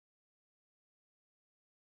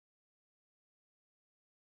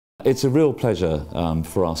It's a real pleasure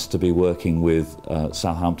for us to be working with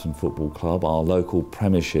Southampton Football Club, our local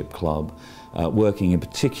Premiership club, working in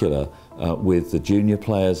particular with the junior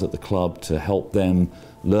players at the club to help them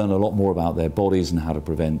learn a lot more about their bodies and how to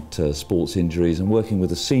prevent sports injuries, and working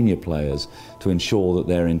with the senior players to ensure that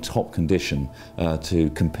they're in top condition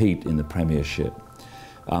to compete in the Premiership.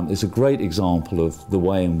 It's a great example of the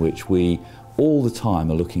way in which we all the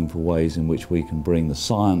time are looking for ways in which we can bring the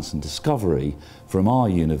science and discovery from our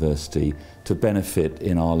university to benefit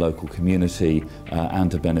in our local community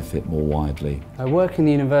and to benefit more widely. Work in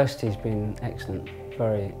the university has been excellent,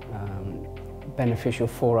 very beneficial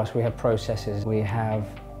for us. We have processes, we have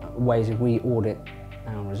ways that we audit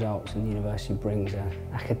our results, and the university brings an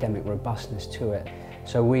academic robustness to it.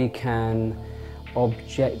 So we can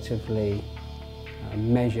objectively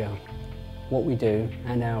measure what we do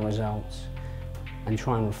and our results and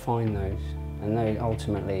try and refine those, and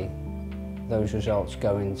ultimately those results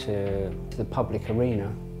go into the public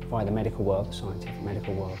arena via the medical world, the scientific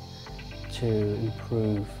medical world, to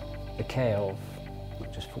improve the care of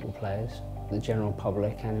not just football players, the general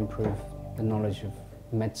public, and improve the knowledge of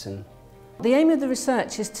medicine. The aim of the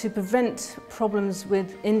research is to prevent problems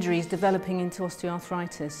with injuries developing into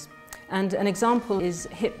osteoarthritis. And an example is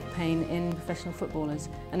hip pain in professional footballers,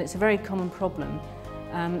 and it's a very common problem.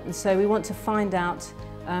 And so we want to find out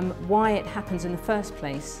why it happens in the first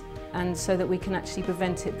place, and so that we can actually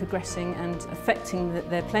prevent it progressing and affecting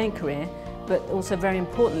their playing career, but also very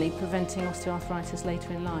importantly preventing osteoarthritis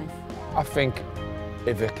later in life. I think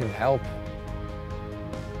if it can help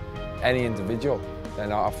any individual,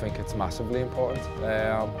 then I think it's massively important.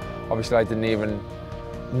 Obviously I didn't even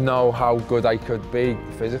know how good I could be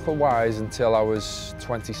physical-wise until I was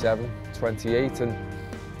 27, 28, and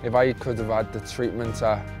if I could have had the treatment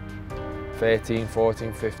at 13,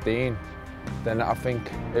 14, 15, then I think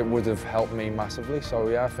it would have helped me massively. So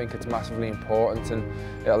yeah, I think it's massively important, and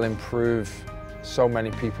it'll improve so many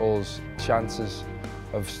people's chances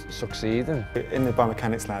of succeeding. In the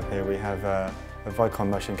biomechanics lab here we have a Vicon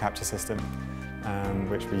motion capture system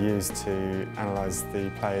which we use to analyse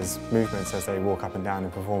the players' movements as they walk up and down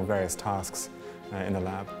and perform various tasks in the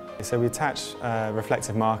lab. So we attach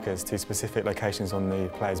reflective markers to specific locations on the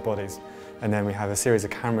players' bodies, and then we have a series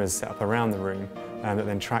of cameras set up around the room that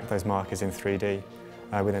then track those markers in 3D.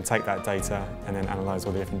 We then take that data and then analyse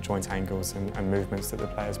all the different joint angles and movements that the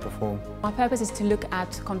players perform. Our purpose is to look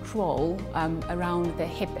at control around the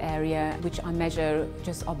hip area, which I measure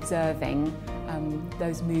just observing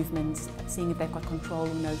those movements, seeing if they've got control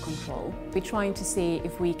or no control. We're trying to see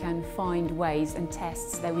if we can find ways and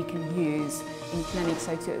tests that we can use in clinic,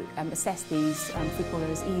 so to assess these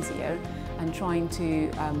footballers easier, and trying to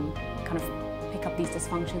kind of pick up these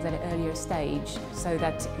dysfunctions at an earlier stage, so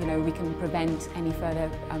that we can prevent any further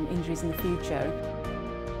injuries in the future.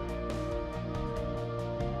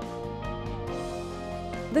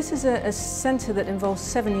 This is a centre that involves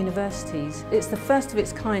 7 universities. It's the first of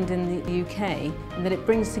its kind in the UK, in that it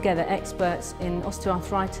brings together experts in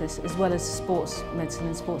osteoarthritis as well as sports medicine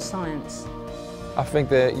and sports science. I think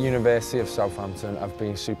the University of Southampton have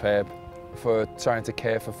been superb for trying to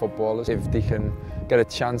care for footballers. If they can get a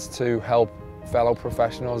chance to help fellow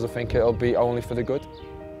professionals, I think it'll be only for the good.